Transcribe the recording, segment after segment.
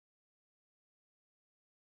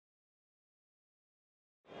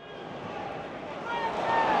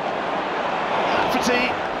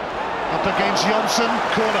up against Johnson,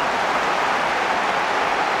 corner.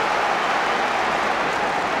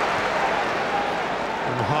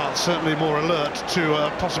 And Hart certainly more alert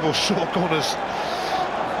to possible short corners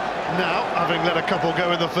now, having let a couple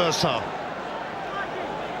go in the first half.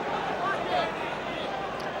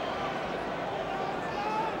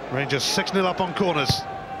 Rangers 6-0 up on corners.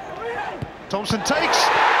 Thompson takes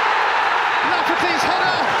Lafferty's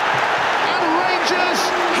header, and Rangers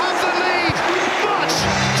have the lead. But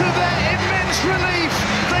to their immense relief,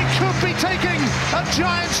 they could be taking a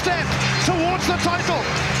giant step towards the title.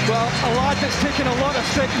 Well, a lad that's taken a lot of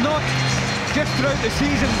steps, not just throughout the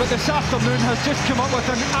season, but this afternoon has just come up with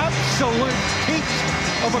an absolute peach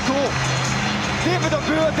of a goal. David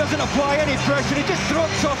Abua doesn't apply any pressure, he just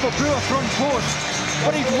drops off Abua front post.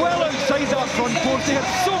 But he's well outside that front post, he had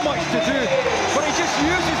so much to do. But he just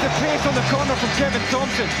uses the pace on the corner from Kevin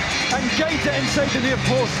Thompson and guides it inside the near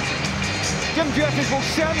post. Jim Jeffries will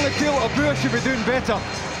certainly feel Abua should be doing better.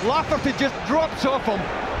 Lafferty just drops off him,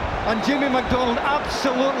 and Jamie McDonald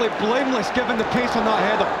absolutely blameless given the pace on that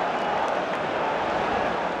header.